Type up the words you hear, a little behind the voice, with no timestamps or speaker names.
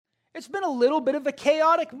It's been a little bit of a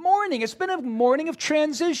chaotic morning. It's been a morning of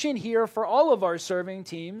transition here for all of our serving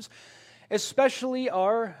teams, especially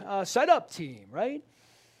our setup team, right?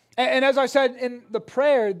 And as I said in the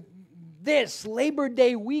prayer, this Labor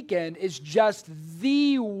Day weekend is just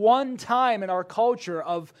the one time in our culture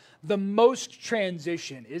of the most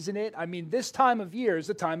transition, isn't it? I mean, this time of year is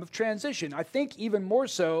the time of transition. I think even more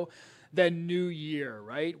so than New Year,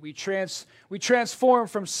 right? We transform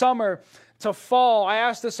from summer to fall. I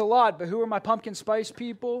ask this a lot, but who are my pumpkin spice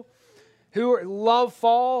people? Who love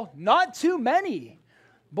fall? Not too many.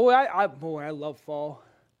 Boy, I love fall.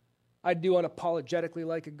 I do unapologetically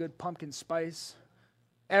like a good pumpkin spice.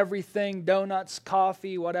 Everything, donuts,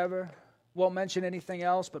 coffee, whatever. Won't mention anything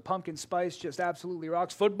else, but pumpkin spice just absolutely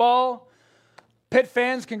rocks. Football, Pitt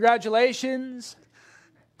fans, congratulations.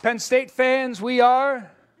 Penn State fans, we are.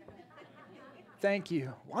 Thank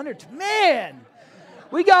you. Man,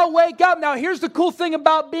 we got to wake up. Now, here's the cool thing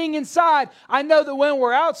about being inside. I know that when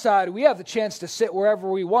we're outside, we have the chance to sit wherever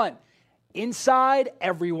we want. Inside,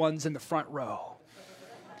 everyone's in the front row.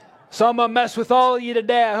 So I'm going to mess with all of you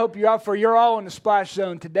today. I hope you're all in the splash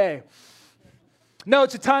zone today. No,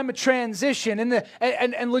 it's a time of transition.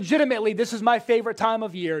 And legitimately, this is my favorite time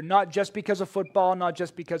of year, not just because of football, not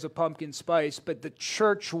just because of pumpkin spice, but the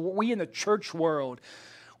church, we in the church world,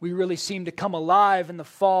 we really seem to come alive in the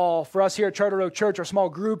fall. For us here at Charter Oak Church, our small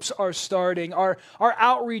groups are starting. Our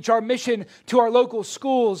outreach, our mission to our local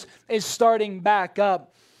schools is starting back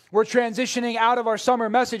up. We're transitioning out of our summer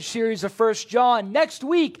message series of 1 John. Next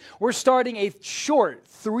week, we're starting a short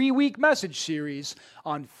 3-week message series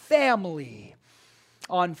on family.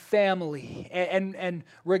 And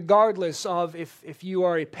regardless of if you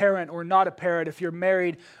are a parent or not a parent, if you're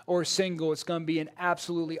married or single, it's going to be an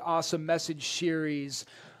absolutely awesome message series.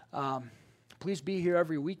 Please be here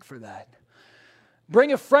every week for that.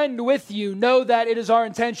 Bring a friend with you. Know that it is our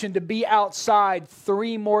intention to be outside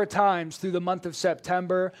 3 more times through the month of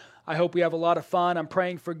September. I hope we have a lot of fun. I'm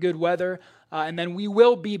praying for good weather. And then we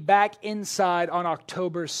will be back inside on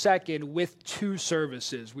October 2nd with 2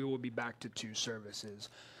 services. We will be back to 2 services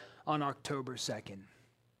on October 2nd.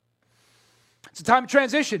 It's a time of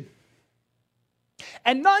transition.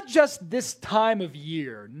 And not just this time of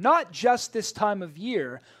year,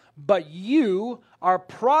 but you are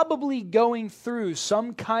probably going through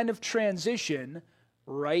some kind of transition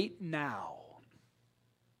right now.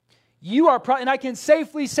 You are, and I can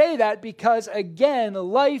safely say that because, again,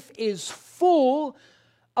 life is full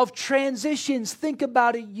of transitions. Think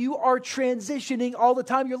about it. You are transitioning all the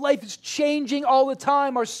time. Your life is changing all the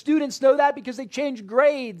time. Our students know that because they change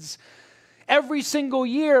grades every single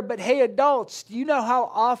year. But hey, adults, do you know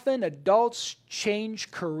how often adults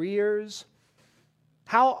change careers?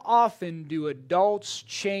 How often do adults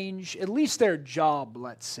change at least their job,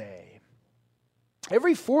 let's say?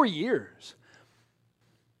 Every 4 years.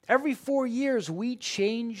 Every 4 years, we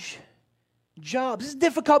change jobs. This is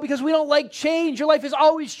difficult because we don't like change. Your life is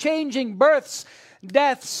always changing. Births,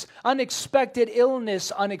 deaths, unexpected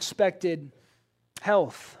illness, unexpected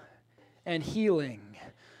health and healing.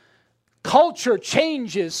 Culture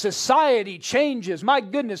changes. Society changes. My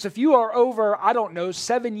goodness, if you are over,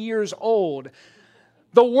 7 years old,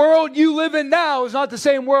 the world you live in now is not the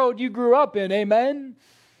same world you grew up in. Amen?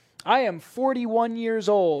 I am 41 years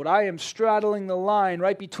old. I am straddling the line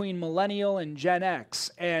right between millennial and Gen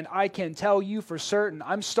X. And I can tell you for certain,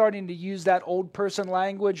 I'm starting to use that old person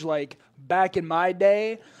language like back in my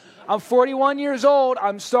day. I'm 41 years old.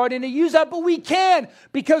 I'm starting to use that, but we can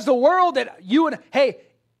because the world that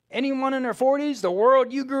anyone in their 40s, the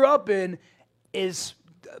world you grew up in is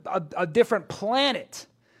a different planet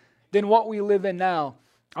than what we live in now.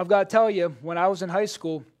 I've got to tell you, when I was in high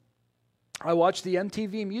school, I watched the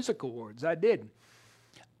MTV Music Awards. I did.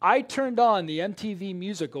 I turned on the MTV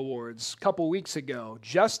Music Awards a couple weeks ago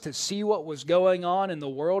just to see what was going on in the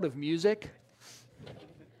world of music.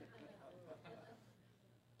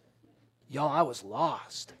 Y'all, I was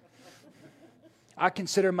lost. I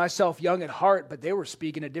consider myself young at heart, but they were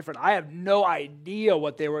speaking a different. I have no idea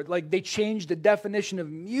what they were like. They changed the definition of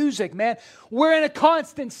music, man. We're in a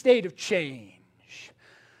constant state of change.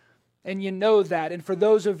 And you know that. And for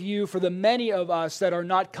those of you, for the many of us that are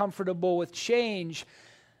not comfortable with change,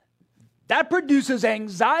 that produces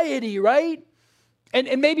anxiety, right?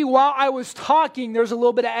 And maybe while I was talking, there's a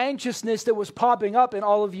little bit of anxiousness that was popping up in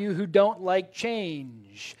all of you who don't like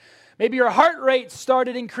change. Maybe your heart rate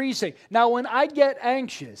started increasing. Now, when I get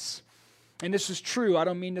anxious, and this is true, I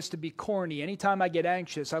don't mean this to be corny. Anytime I get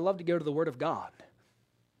anxious, I love to go to the Word of God.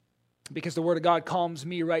 Because the Word of God calms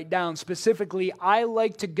me right down. Specifically, I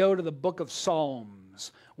like to go to the book of Psalms.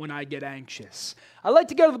 Psalms when I get anxious. I like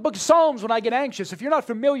to go to the book of Psalms when I get anxious. If you're not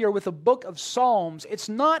familiar with the book of Psalms, it's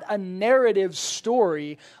not a narrative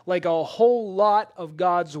story like a whole lot of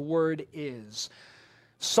God's word is.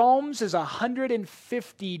 Psalms is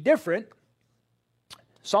 150 different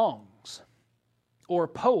songs or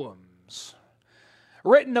poems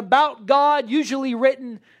written about God, usually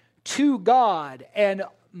written to God. And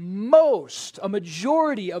a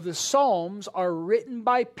majority of the Psalms are written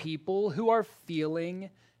by people who are feeling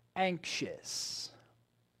anxious.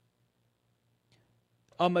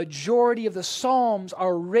 A majority of the Psalms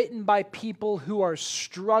are written by people who are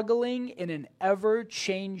struggling in an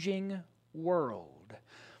ever-changing world.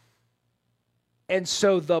 And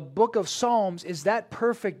so the book of Psalms is that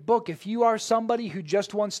perfect book. If you are somebody who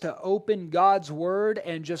just wants to open God's word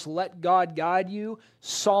and just let God guide you,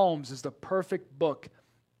 Psalms is the perfect book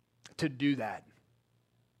to do that.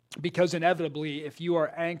 Because inevitably, if you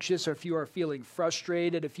are anxious or if you are feeling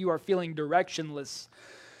frustrated, if you are feeling directionless,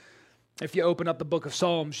 if you open up the book of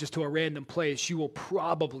Psalms just to a random place, you will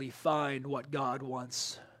probably find what God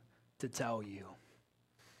wants to tell you.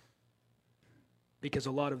 Because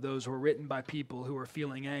a lot of those were written by people who are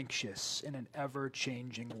feeling anxious in an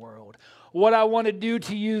ever-changing world. What I want to do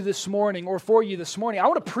to you this morning, or for you this morning, I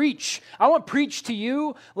want to preach. I want to preach to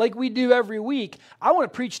you like we do every week. I want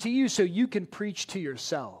to preach to you so you can preach to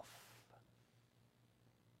yourself.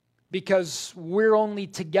 Because we're only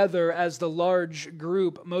together as the large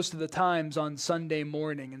group most of the times on Sunday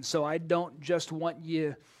morning. And so I don't just want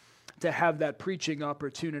you to have that preaching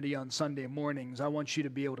opportunity on Sunday mornings. I want you to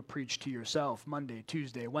be able to preach to yourself Monday,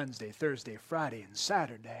 Tuesday, Wednesday, Thursday, Friday, and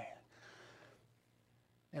Saturday.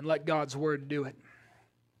 And let God's word do it.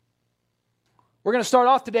 We're going to start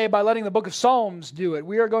off today by letting the book of Psalms do it.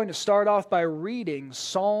 We are going to start off by reading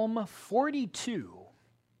Psalm 42.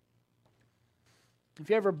 If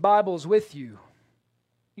you have your Bibles with you,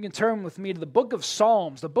 you can turn with me to the book of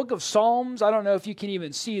Psalms. The book of Psalms, I don't know if you can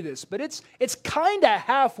even see this, but it's kind of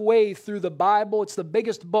halfway through the Bible. It's the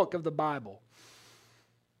biggest book of the Bible.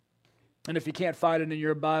 And if you can't find it in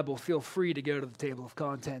your Bible, feel free to go to the table of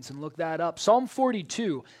contents and look that up. Psalm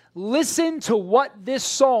 42. Listen to what this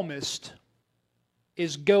psalmist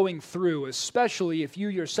is going through, especially if you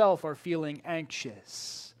yourself are feeling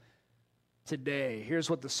anxious today. Here's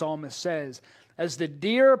what the psalmist says. As the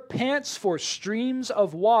deer pants for streams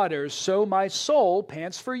of water, so my soul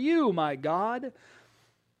pants for you, my God.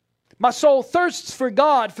 My soul thirsts for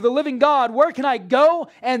God, for the living God. Where can I go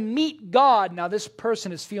and meet God? Now, this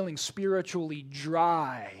person is feeling spiritually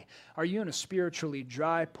dry. Are you in a spiritually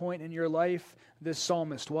dry point in your life? This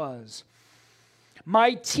psalmist was.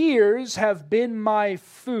 My tears have been my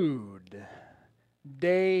food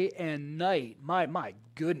day and night. My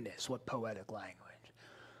goodness, what poetic language.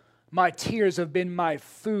 My tears have been my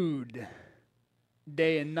food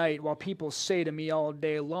day and night, while people say to me all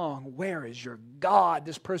day long, where is your God?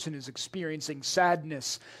 This person is experiencing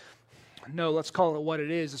sadness. No, let's call it what it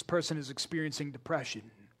is. This person is experiencing depression.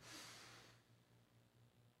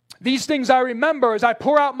 These things I remember as I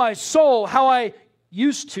pour out my soul, how I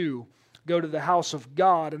used to go to the house of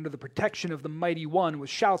God under the protection of the Mighty One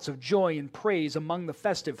with shouts of joy and praise among the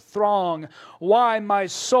festive throng. Why, my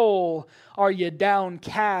soul, are you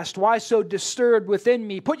downcast? Why so disturbed within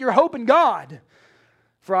me? Put your hope in God,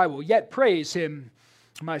 for I will yet praise Him,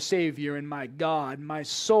 my Savior and my God. My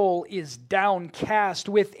soul is downcast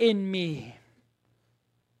within me.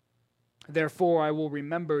 Therefore I will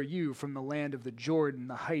remember you from the land of the Jordan,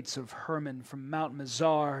 the heights of Hermon, from Mount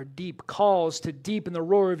Mizar. Deep calls to deep in the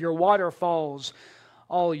roar of your waterfalls.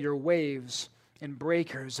 All your waves and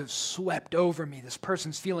breakers have swept over me. This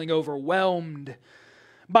person's feeling overwhelmed.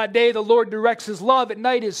 By day the Lord directs His love. At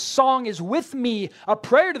night His song is with me, a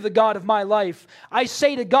prayer to the God of my life. I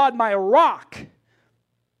say to God, my rock,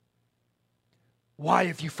 why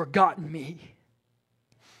have you forgotten me?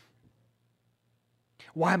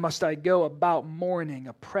 Why must I go about mourning,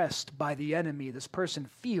 oppressed by the enemy? This person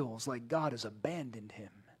feels like God has abandoned him.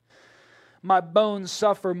 My bones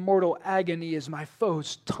suffer mortal agony as my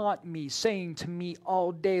foes taunt me, saying to me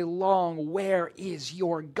all day long, where is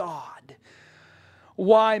your God?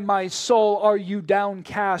 Why, my soul, are you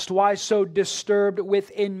downcast? Why so disturbed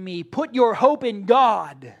within me? Put your hope in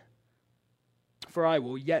God, for I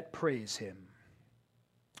will yet praise Him,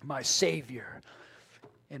 my Savior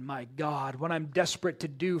and my God. What I'm desperate to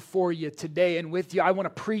do for you today and with you, I want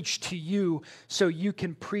to preach to you so you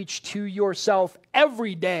can preach to yourself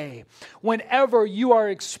every day. Whenever you are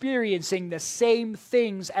experiencing the same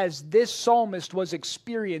things as this psalmist was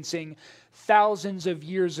experiencing thousands of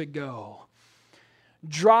years ago.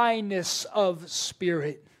 Dryness of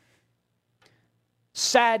spirit,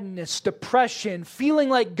 sadness, depression, feeling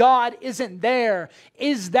like God isn't there?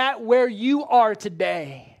 Is that where you are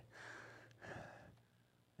today?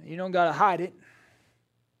 You don't got to hide it.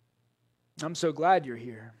 I'm so glad you're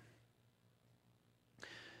here.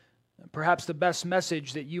 Perhaps the best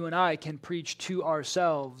message that you and I can preach to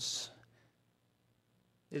ourselves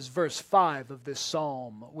is verse 5 of this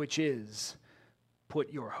psalm, which is,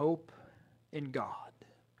 put your hope in God.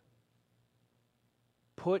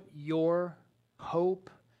 Put your hope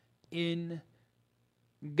in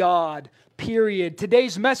God, period.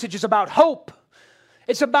 Today's message is about hope.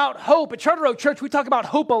 It's about hope. At Charter Oak Church, we talk about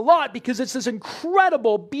hope a lot because it's this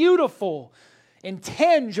incredible, beautiful,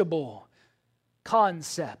 intangible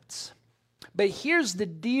concept. But here's the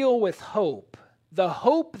deal with hope. The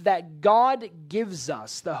hope that God gives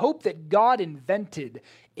us, the hope that God invented,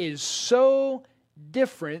 is so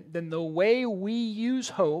different than the way we use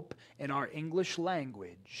hope in our English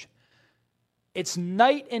language. It's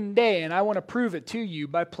night and day, and I want to prove it to you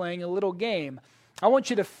by playing a little game. I want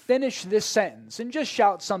you to finish this sentence and just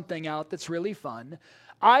shout something out that's really fun.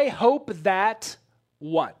 I hope that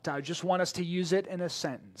what? I just want us to use it in a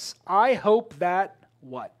sentence. I hope that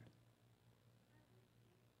what?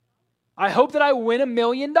 I hope that I win $1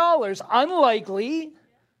 million. Unlikely,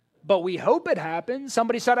 but we hope it happens.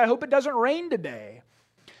 Somebody said, I hope it doesn't rain today.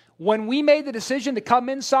 When we made the decision to come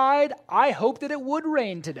inside, I hope that it would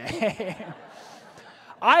rain today.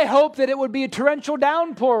 I hope that it would be a torrential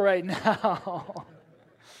downpour right now.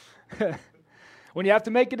 When you have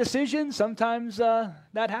to make a decision, sometimes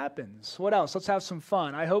that happens. What else? Let's have some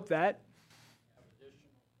fun. I hope that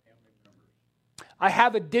I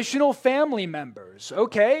have additional family members.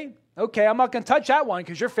 Okay, I'm not going to touch that one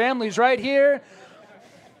because your family's right here.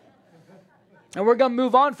 And we're going to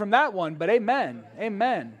move on from that one, but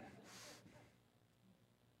amen.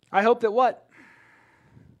 I hope that what?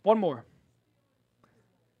 One more.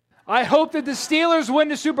 I hope that the Steelers win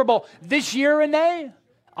the Super Bowl this year, Renee.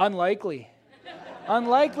 Unlikely.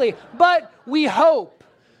 But we hope.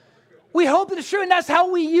 We hope that it's true, and that's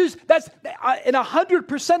how we use, that's in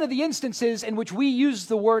 100% of the instances in which we use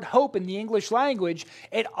the word hope in the English language,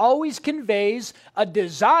 it always conveys a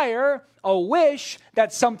desire, a wish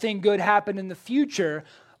that something good happen in the future,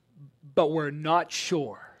 but we're not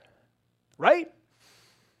sure. Right?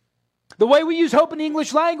 The way we use hope in the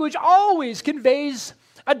English language always conveys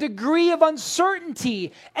a degree of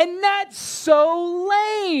uncertainty, and that's so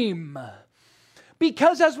lame.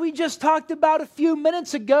 Because as we just talked about a few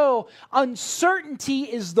minutes ago, uncertainty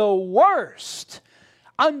is the worst.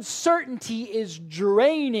 Uncertainty is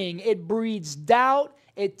draining. It breeds doubt.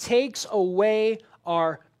 It takes away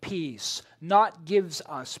our peace, not gives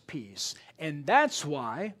us peace. And that's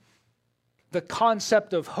why the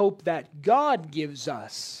concept of hope that God gives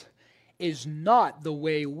us is not the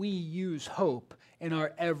way we use hope in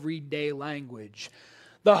our everyday language.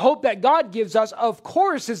 The hope that God gives us, of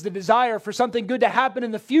course, is the desire for something good to happen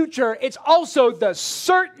in the future. It's also the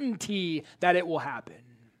certainty that it will happen.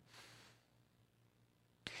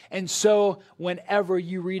 And so, whenever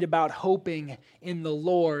you read about hoping in the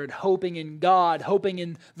Lord, hoping in God, hoping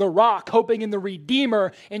in the rock, hoping in the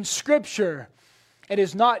Redeemer in Scripture, it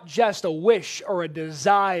is not just a wish or a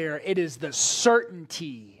desire. It is the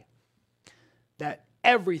certainty that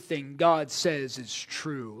everything God says is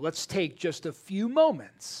true. Let's take just a few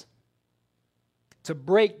moments to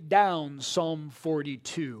break down Psalm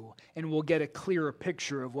 42, and we'll get a clearer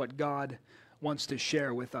picture of what God wants to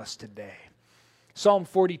share with us today. Psalm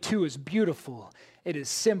 42 is beautiful. It is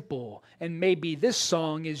simple, and maybe this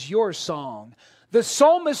song is your song. The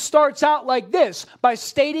psalmist starts out like this, by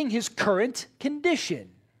stating his current condition.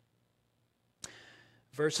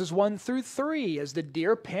 Verses 1 through 3, as the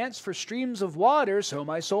deer pants for streams of water, so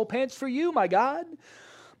my soul pants for you, my God.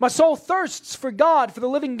 My soul thirsts for God, for the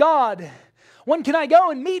living God. When can I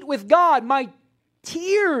go and meet with God? My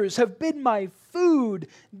tears have been my food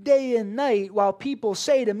day and night, while people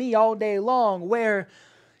say to me all day long, where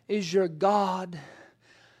is your God?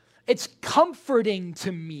 It's comforting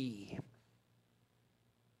to me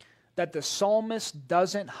that the psalmist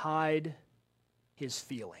doesn't hide his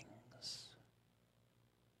feelings.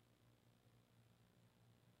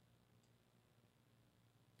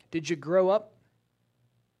 Did you grow up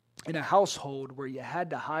in a household where you had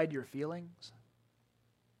to hide your feelings?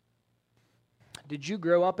 Did you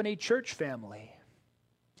grow up in a church family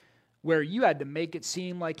where you had to make it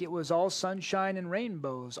seem like it was all sunshine and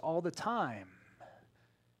rainbows all the time?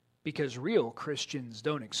 Because real Christians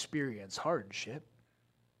don't experience hardship.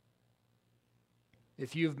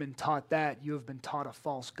 If you've been taught that, you have been taught a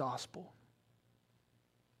false gospel.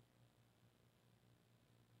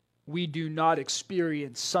 We do not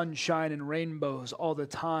experience sunshine and rainbows all the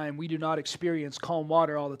time. We do not experience calm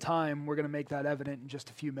water all the time. We're going to make that evident in just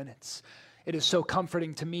a few minutes. It is so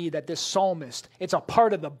comforting to me that this psalmist, it's a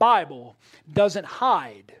part of the Bible, doesn't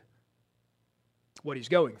hide what he's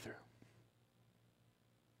going through.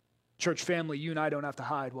 Church family, you and I don't have to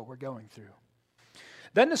hide what we're going through.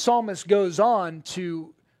 Then the psalmist goes on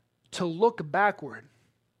to look backward.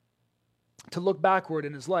 To look backward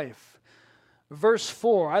in his life. Verse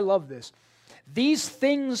 4, I love this. These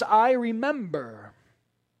things I remember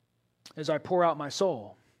as I pour out my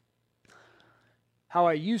soul. How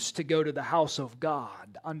I used to go to the house of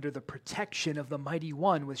God under the protection of the Mighty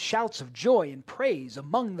One with shouts of joy and praise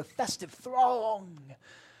among the festive throng.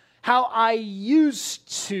 How I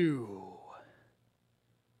used to.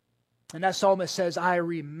 And that psalmist says, I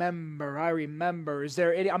remember. Is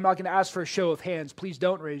there any, I'm not going to ask for a show of hands. Please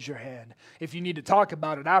don't raise your hand. If you need to talk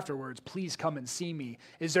about it afterwards, please come and see me.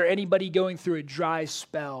 Is there anybody going through a dry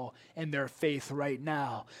spell in their faith right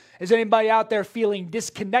now? Is anybody out there feeling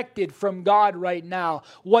disconnected from God right now?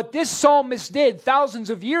 What this psalmist did thousands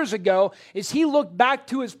of years ago is he looked back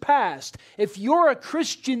to his past. If you're a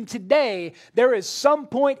Christian today, there is some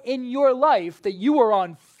point in your life that you are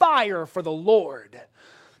on fire for the Lord.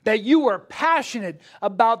 That you are passionate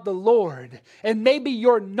about the Lord. And maybe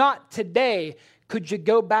you're not today. Could you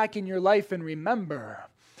go back in your life and remember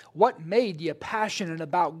what made you passionate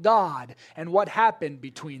about God and what happened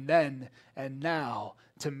between then and now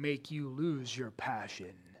to make you lose your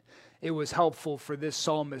passion? It was helpful for this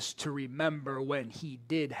psalmist to remember when he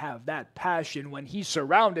did have that passion, when he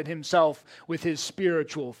surrounded himself with his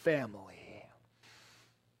spiritual family.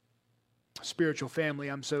 Spiritual family,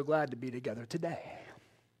 I'm so glad to be together today.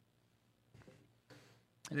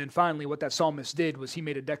 And then finally, what that psalmist did was he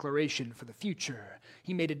made a declaration for the future.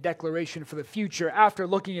 He made a declaration for the future. After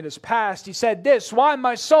looking at his past, he said this, why,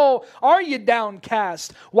 my soul, are you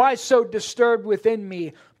downcast? Why so disturbed within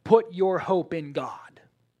me? Put your hope in God,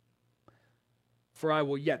 for I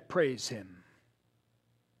will yet praise him,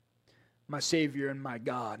 my Savior and my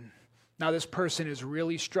God. Now this person is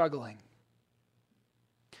really struggling.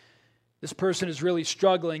 This person is really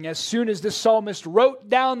struggling. As soon as the psalmist wrote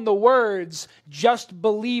down the words, just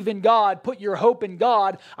believe in God, put your hope in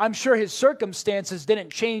God, I'm sure his circumstances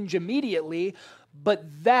didn't change immediately, but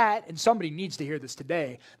that, and somebody needs to hear this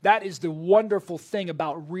today, that is the wonderful thing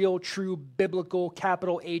about real, true, biblical,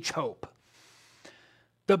 capital H hope.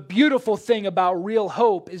 The beautiful thing about real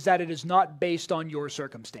hope is that it is not based on your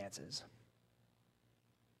circumstances.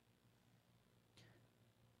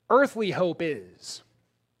 Earthly hope is.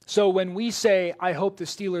 So when we say, I hope the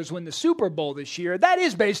Steelers win the Super Bowl this year, that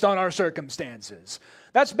is based on our circumstances.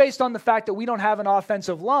 That's based on the fact that we don't have an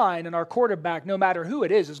offensive line and our quarterback, no matter who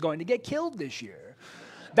it is going to get killed this year.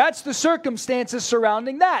 That's the circumstances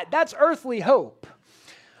surrounding that. That's earthly hope.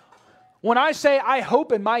 When I say, I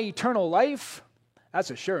hope in my eternal life,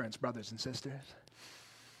 that's assurance, brothers and sisters.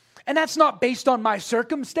 And that's not based on my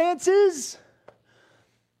circumstances.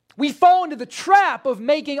 We fall into the trap of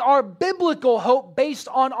making our biblical hope based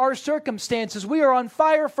on our circumstances. We are on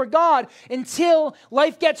fire for God until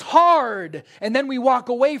life gets hard, and then we walk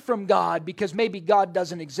away from God because maybe God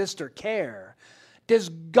doesn't exist or care. Does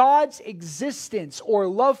God's existence or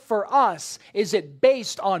love for us, is it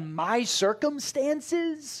based on my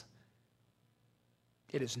circumstances?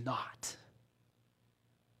 It is not.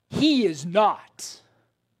 He is not.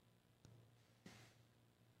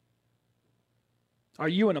 Are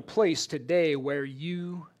you in a place today where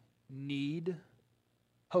you need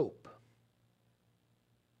hope?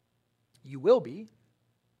 You will be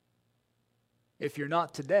if you're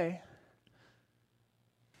not today.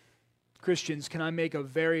 Christians, can I make a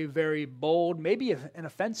very, very bold, maybe an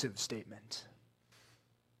offensive statement?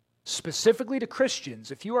 Specifically to Christians,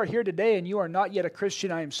 if you are here today and you are not yet a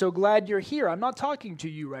Christian, I am so glad you're here. I'm not talking to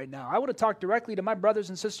you right now. I want to talk directly to my brothers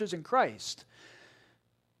and sisters in Christ.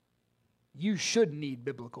 You should need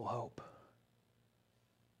biblical hope.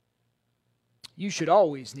 You should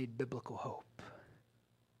always need biblical hope.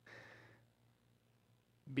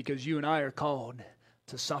 Because you and I are called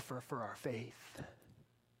to suffer for our faith.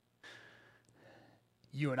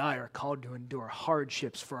 You and I are called to endure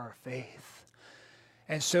hardships for our faith.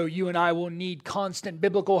 And so you and I will need constant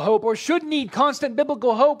biblical hope, or should need constant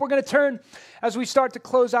biblical hope. We're going to turn, as we start to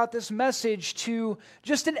close out this message, to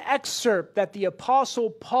just an excerpt that the Apostle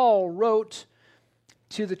Paul wrote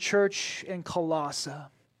to the church in Colossae.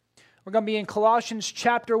 We're going to be in Colossians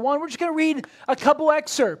chapter 1. We're just going to read a couple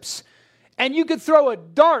excerpts. And you could throw a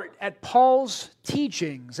dart at Paul's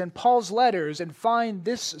teachings and Paul's letters and find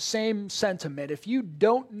this same sentiment if you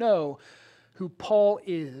don't know who Paul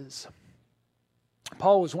is.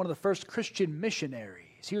 Paul was one of the first Christian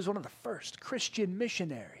missionaries. He was one of the first Christian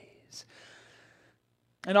missionaries.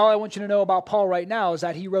 And all I want you to know about Paul right now is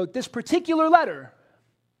that he wrote this particular letter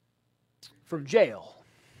from jail.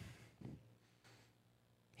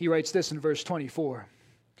 He writes this in verse 24.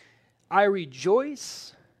 I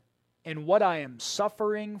rejoice in what I am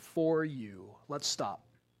suffering for you. Let's stop.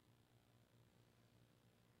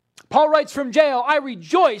 Paul writes from jail, I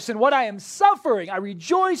rejoice in what I am suffering. I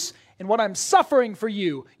rejoice in what I'm suffering for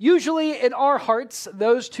you. Usually in our hearts,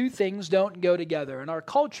 those two things don't go together. In our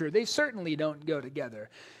culture, they certainly don't go together.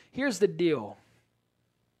 Here's the deal.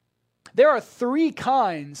 There are three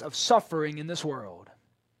kinds of suffering in this world.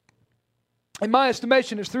 In my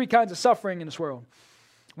estimation, there's three kinds of suffering in this world.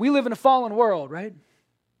 We live in a fallen world, right?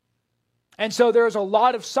 And so there's a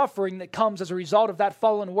lot of suffering that comes as a result of that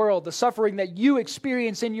fallen world. The suffering that you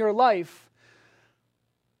experience in your life,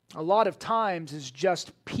 a lot of times is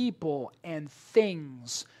just people and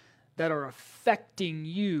things that are affecting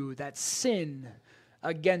you, that sin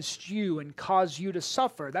against you and cause you to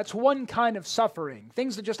suffer. That's one kind of suffering.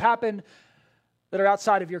 Things that just happen that are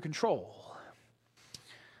outside of your control.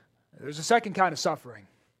 There's a second kind of suffering.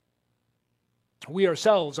 We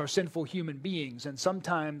ourselves are sinful human beings, and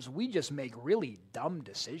sometimes we just make really dumb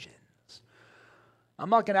decisions. I'm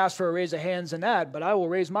not going to ask for a raise of hands in that, but I will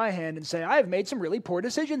raise my hand and say, I have made some really poor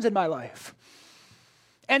decisions in my life.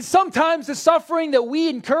 And sometimes the suffering that we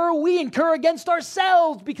incur against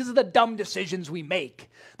ourselves because of the dumb decisions we make.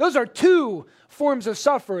 Those are two forms of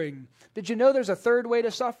suffering. Did you know there's a third way to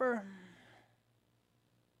suffer?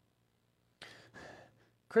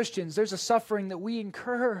 Christians, there's a suffering that we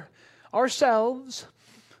incur ourselves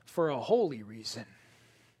for a holy reason.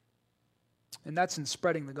 And that's in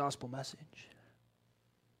spreading the gospel message.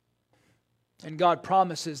 And God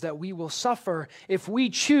promises that we will suffer if we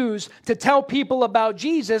choose to tell people about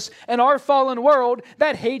Jesus in our fallen world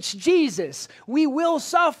that hates Jesus. We will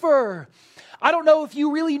suffer. I don't know if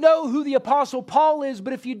you really know who the Apostle Paul is,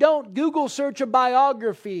 but if you don't, Google search a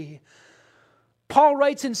biography. Paul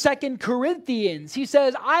writes in 2 Corinthians, he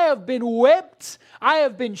says, I have been whipped, I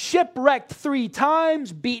have been shipwrecked 3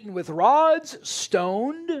 times, beaten with rods,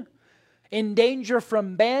 stoned, in danger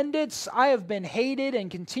from bandits. I have been hated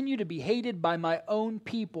and continue to be hated by my own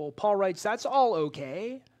people. Paul writes, that's all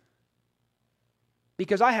okay.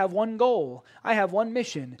 Because I have one goal. I have one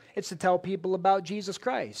mission. It's to tell people about Jesus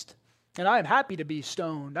Christ. And I am happy to be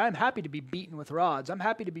stoned. I am happy to be beaten with rods. I'm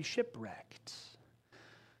happy to be shipwrecked.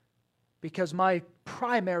 Because my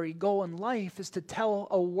primary goal in life is to tell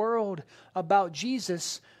a world about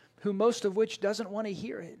Jesus, who most of which doesn't want to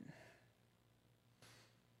hear it.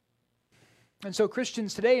 And so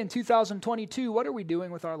Christians today in 2022, what are we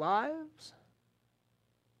doing with our lives?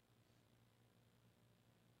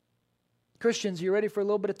 Christians, you ready for a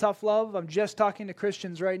little bit of tough love? I'm just talking to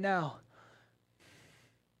Christians right now.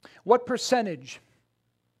 What percentage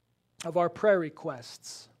of our prayer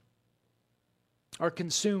requests are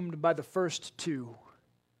consumed by the first two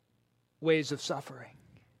ways of suffering?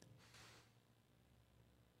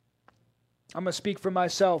 I'm going to speak for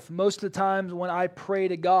myself. Most of the times when I pray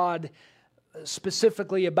to God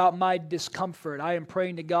specifically about my discomfort, I am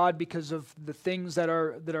praying to God because of the things that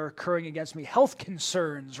are occurring against me. Health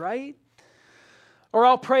concerns, right? Or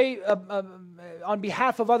I'll pray on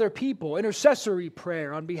behalf of other people, intercessory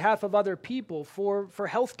prayer on behalf of other people for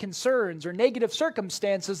health concerns or negative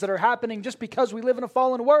circumstances that are happening just because we live in a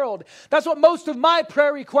fallen world. That's what most of my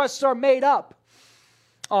prayer requests are made up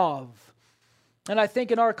of. And I think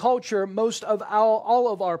in our culture, most of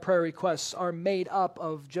all of our prayer requests are made up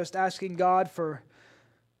of just asking God for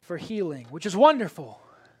healing, which is wonderful.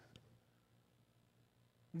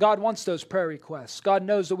 God wants those prayer requests. God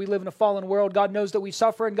knows that we live in a fallen world. God knows that we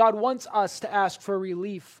suffer, and God wants us to ask for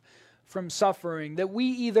relief from suffering that we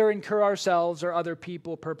either incur ourselves or other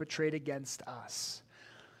people perpetrate against us.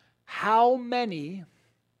 How many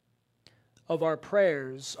of our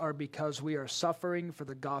prayers are because we are suffering for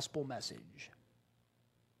the gospel message?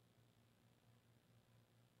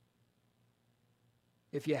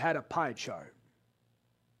 If you had a pie chart,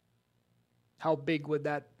 how big would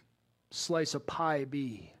that slice of pie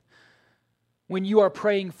be when you are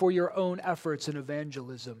praying for your own efforts in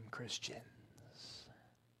evangelism, Christians?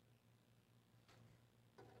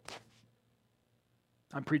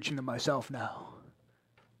 I'm preaching to myself now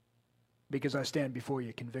because I stand before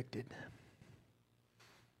you convicted.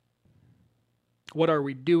 What are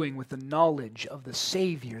we doing with the knowledge of the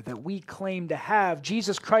Savior that we claim to have?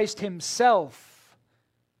 Jesus Christ himself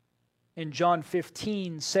in John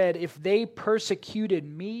 15 said, if they persecuted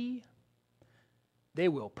me, they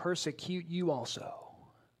will persecute you also.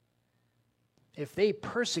 if they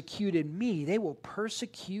persecuted me, they will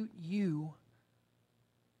persecute you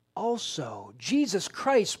also. Jesus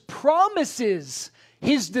Christ promises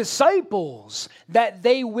his disciples that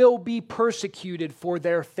they will be persecuted for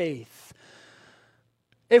their faith.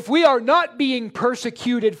 If we are not being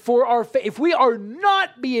persecuted for our faith, if we are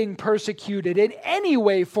not being persecuted in any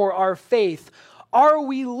way for our faith, are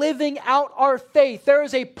we living out our faith? There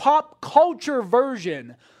is a pop culture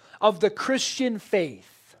version of the Christian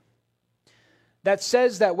faith that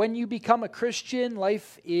says that when you become a Christian,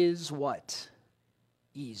 life is what?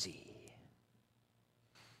 Easy.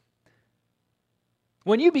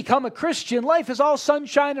 When you become a Christian, life is all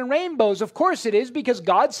sunshine and rainbows. Of course it is, because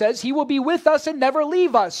God says he will be with us and never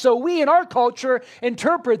leave us. So we in our culture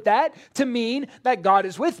interpret that to mean that God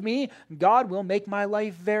is with me. God will make my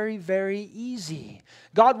life very, very easy.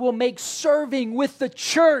 God will make serving with the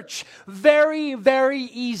church very, very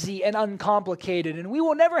easy and uncomplicated. And we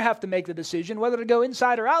will never have to make the decision whether to go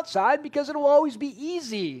inside or outside, because it will always be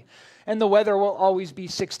easy. And the weather will always be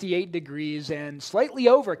 68 degrees and slightly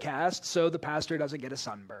overcast, so the pastor doesn't get a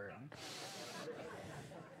sunburn.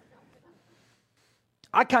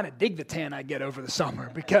 I kind of dig the tan I get over the summer,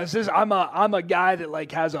 because I'm a guy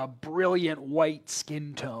that has a brilliant white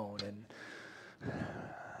skin tone. And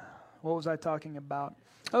what was I talking about?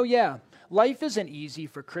 Oh yeah, life isn't easy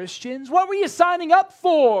for Christians. What were you signing up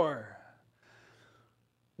for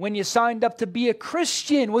when you signed up to be a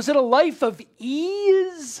Christian? Was it a life of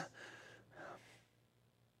ease?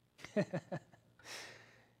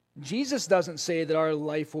 Jesus doesn't say that our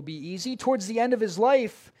life will be easy. Towards the end of his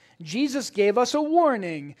life, Jesus gave us a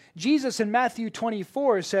warning. Jesus in Matthew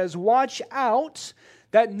 24 says, "Watch out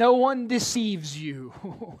that no one deceives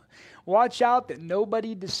you." Watch out that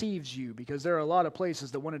nobody deceives you, because there are a lot of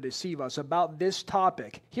places that want to deceive us about this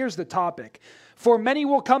topic. Here's the topic. "For many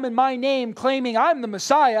will come in my name, claiming I'm the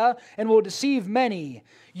Messiah, and will deceive many.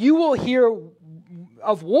 You will hear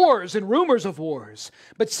of wars and rumors of wars,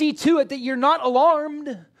 but see to it that you're not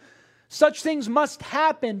alarmed. Such things must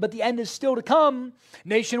happen, but the end is still to come.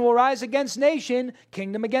 Nation will rise against nation,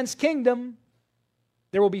 kingdom against kingdom.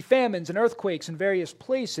 There will be famines and earthquakes in various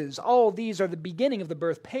places. All these are the beginning of the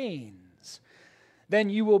birth pains. Then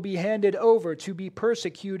you will be handed over to be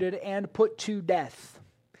persecuted and put to death."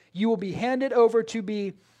 You will be handed over to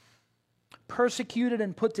be persecuted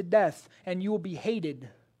and put to death, and you will be hated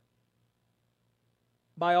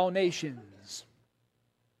by all nations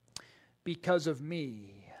because of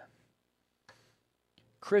me.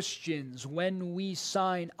 Christians, when we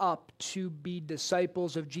sign up to be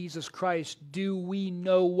disciples of Jesus Christ, do we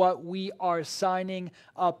know what we are signing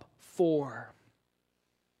up for?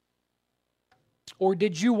 Or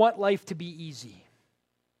did you want life to be easy?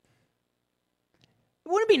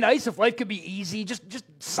 Wouldn't it be nice if life could be easy just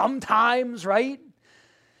sometimes, right?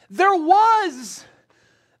 There was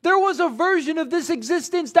a version of this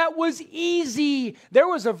existence that was easy. There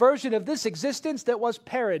was a version of this existence that was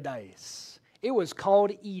paradise. It was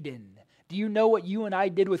called Eden. Do you know what you and I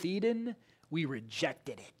did with Eden? We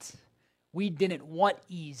rejected it. We didn't want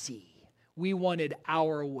easy. We wanted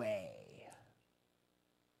our way.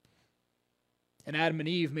 And Adam and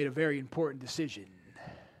Eve made a very important decision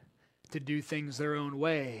to do things their own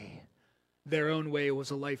way. Their own way was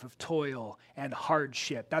a life of toil and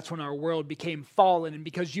hardship. That's when our world became fallen. And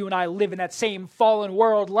because you and I live in that same fallen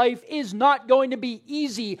world, life is not going to be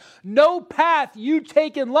easy. No path you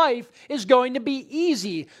take in life is going to be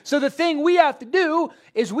easy. So the thing we have to do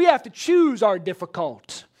is we have to choose our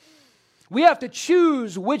difficult. We have to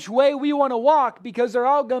choose which way we want to walk, because they're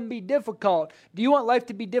all going to be difficult. Do you want life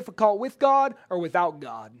to be difficult with God or without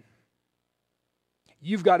God?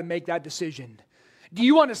 You've got to make that decision. Do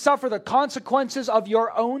you want to suffer the consequences of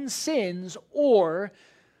your own sins, or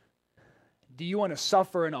do you want to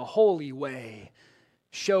suffer in a holy way,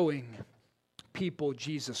 showing people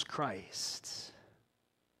Jesus Christ?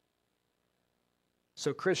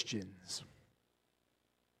 So Christians,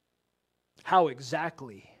 how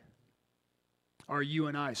exactly are you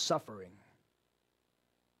and I suffering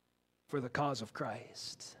for the cause of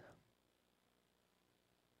Christ?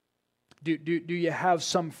 Do you have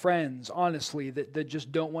some friends, honestly, that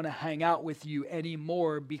just don't want to hang out with you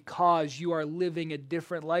anymore because you are living a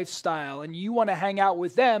different lifestyle, and you want to hang out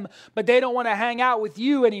with them, but they don't want to hang out with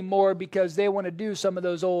you anymore because they want to do some of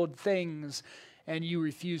those old things and you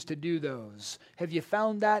refuse to do those? Have you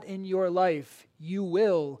found that in your life? You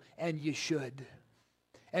will, and you should.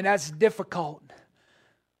 And that's difficult,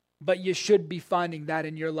 but you should be finding that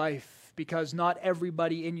in your life, because not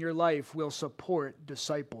everybody in your life will support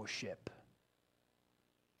discipleship.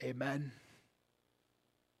 Amen.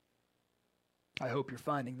 I hope you're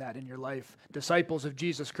finding that in your life, disciples of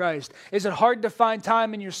Jesus Christ. Is it hard to find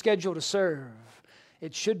time in your schedule to serve?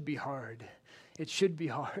 It should be hard. It should be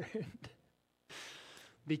hard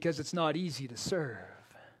because it's not easy to serve.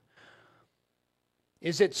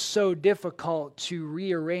 Is it so difficult to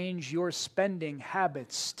rearrange your spending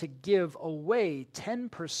habits to give away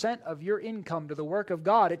 10% of your income to the work of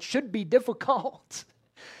God? It should be difficult.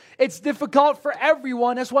 It's difficult for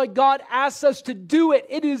everyone. That's why God asks us to do it.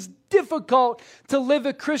 It is difficult to live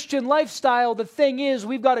a Christian lifestyle. The thing is,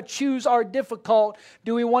 we've got to choose our difficult.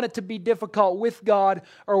 Do we want it to be difficult with God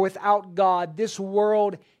or without God? This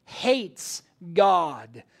world hates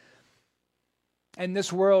God. And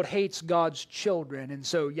this world hates God's children. And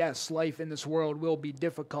so, yes, life in this world will be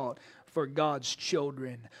difficult for God's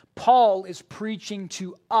children. Paul is preaching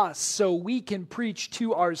to us so we can preach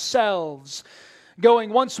to ourselves.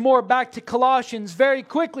 Going once more back to Colossians very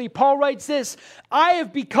quickly, Paul writes this, I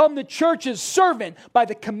have become the church's servant by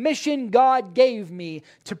the commission God gave me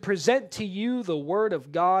to present to you the word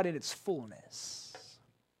of God in its fullness.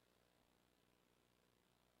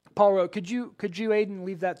 Paul wrote, could you Aiden,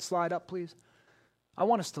 leave that slide up, please? I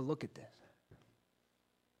want us to look at this.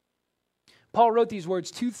 Paul wrote these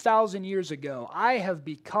words 2,000 years ago. I have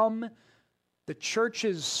become the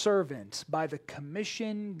church's servant by the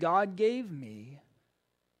commission God gave me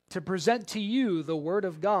to present to you the word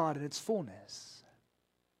of God in its fullness.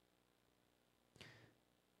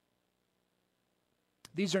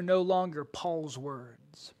 These are no longer Paul's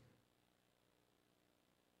words.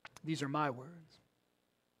 These are my words.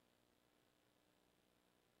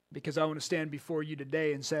 Because I want to stand before you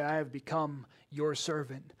today and say, I have become your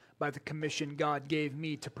servant by the commission God gave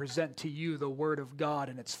me to present to you the word of God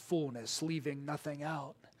in its fullness, leaving nothing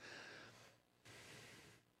out.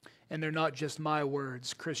 And they're not just my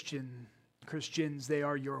words, Christians, they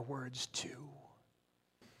are your words too.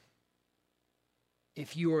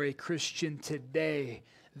 If you are a Christian today,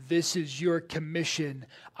 this is your commission.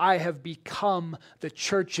 I have become the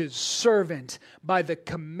church's servant by the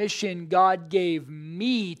commission God gave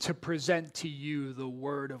me to present to you the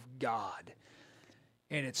word of God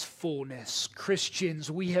in its fullness. Christians,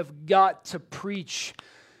 we have got to preach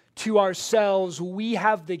to ourselves. We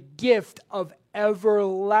have the gift of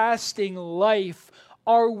everlasting life.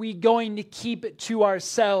 Are we going to keep it to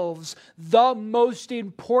ourselves? The most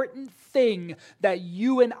important thing that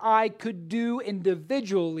you and I could do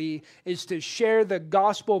individually is to share the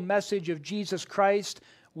gospel message of Jesus Christ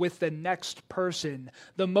with the next person.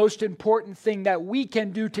 The most important thing that we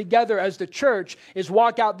can do together as the church is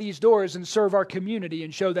walk out these doors and serve our community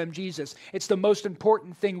and show them Jesus. It's the most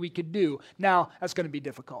important thing we could do. Now, that's going to be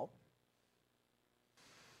difficult.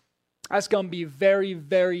 That's going to be very,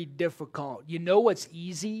 very difficult. You know what's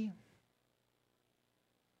easy?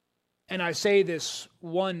 And I say this,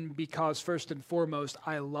 one, because first and foremost,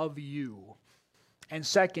 I love you. And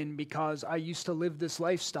second, because I used to live this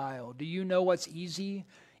lifestyle. Do you know what's easy?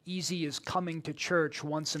 Easy is coming to church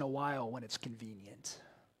once in a while when it's convenient.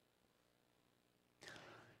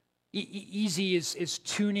 Easy is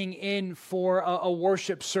tuning in for a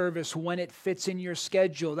worship service when it fits in your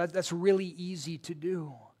schedule. That's really easy to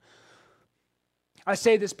do. I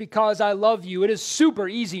say this because I love you. It is super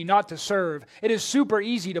easy not to serve. It is super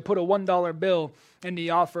easy to put a $1 bill in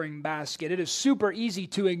the offering basket. It is super easy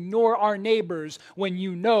to ignore our neighbors when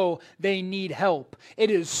you know they need help.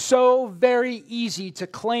 It is so very easy to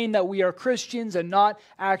claim that we are Christians and not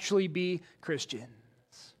actually be Christians.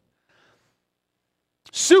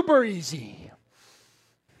 Super easy.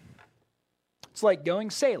 It's like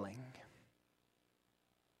going sailing.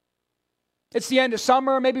 It's the end of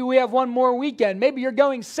summer. Maybe we have one more weekend. Maybe you're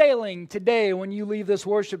going sailing today when you leave this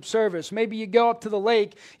worship service. Maybe you go up to the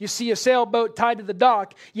lake. You see a sailboat tied to the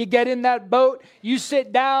dock. You get in that boat. You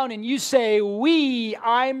sit down and you say,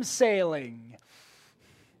 I'm sailing.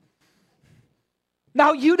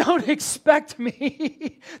 Now, you don't expect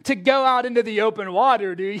me to go out into the open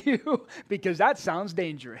water, do you? Because that sounds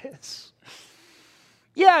dangerous.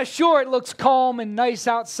 Yeah, sure, it looks calm and nice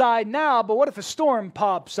outside now, but what if a storm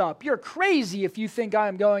pops up? You're crazy if you think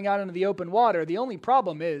I'm going out into the open water. The only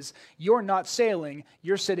problem is you're not sailing,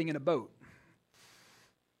 you're sitting in a boat.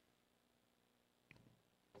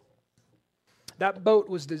 That boat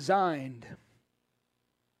was designed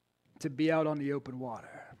to be out on the open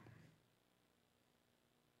water.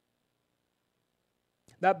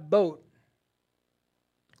 That boat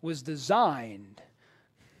was designed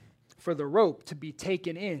for the rope to be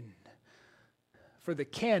taken in, for the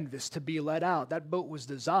canvas to be let out. That boat was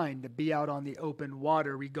designed to be out on the open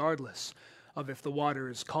water regardless of if the water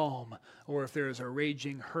is calm or if there is a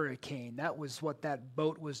raging hurricane. That was what that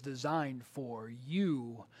boat was designed for.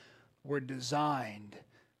 You were designed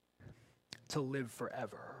to live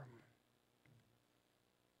forever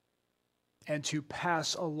and to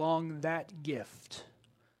pass along that gift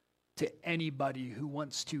to anybody who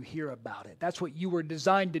wants to hear about it. That's what you were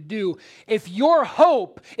designed to do. If your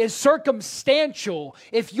hope is circumstantial,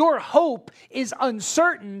 if your hope is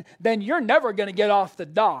uncertain, then you're never going to get off the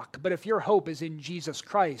dock. But if your hope is in Jesus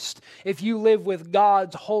Christ, if you live with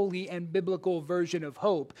God's holy and biblical version of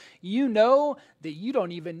hope, you know that you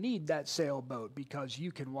don't even need that sailboat because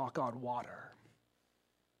you can walk on water.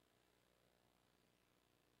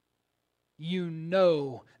 You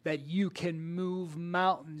know that you can move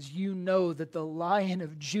mountains. You know that the Lion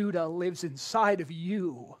of Judah lives inside of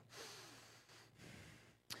you.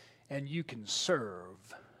 And you can serve.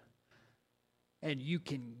 And you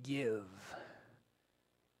can give.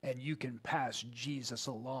 And you can pass Jesus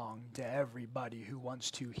along to everybody who wants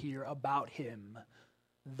to hear about him.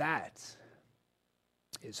 That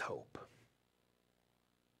is hope.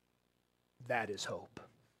 That is hope.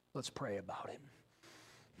 Let's pray about it.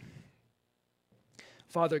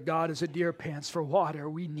 Father God, as a deer pants for water,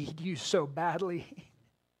 we need you so badly.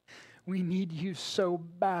 We need you so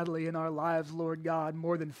badly in our lives, Lord God,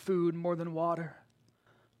 more than food, more than water.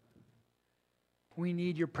 We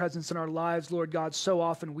need your presence in our lives, Lord God. So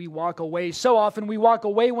often we walk away. So often we walk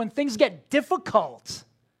away when things get difficult.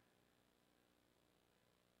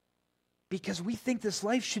 Because we think this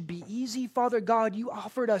life should be easy. Father God, you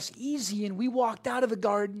offered us easy and we walked out of the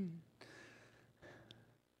garden.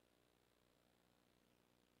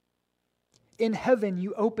 In heaven,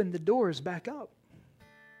 you opened the doors back up.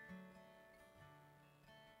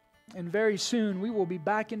 And very soon, we will be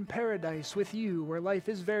back in paradise with you, where life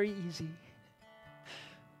is very easy.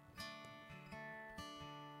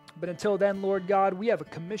 But until then, Lord God, we have a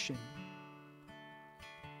commission.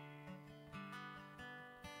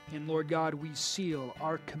 And Lord God, we seal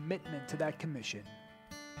our commitment to that commission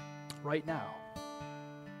right now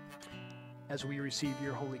as we receive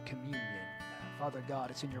your Holy Communion. Father God,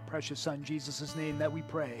 it's in your precious Son, Jesus' name, that we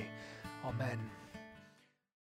pray. Amen.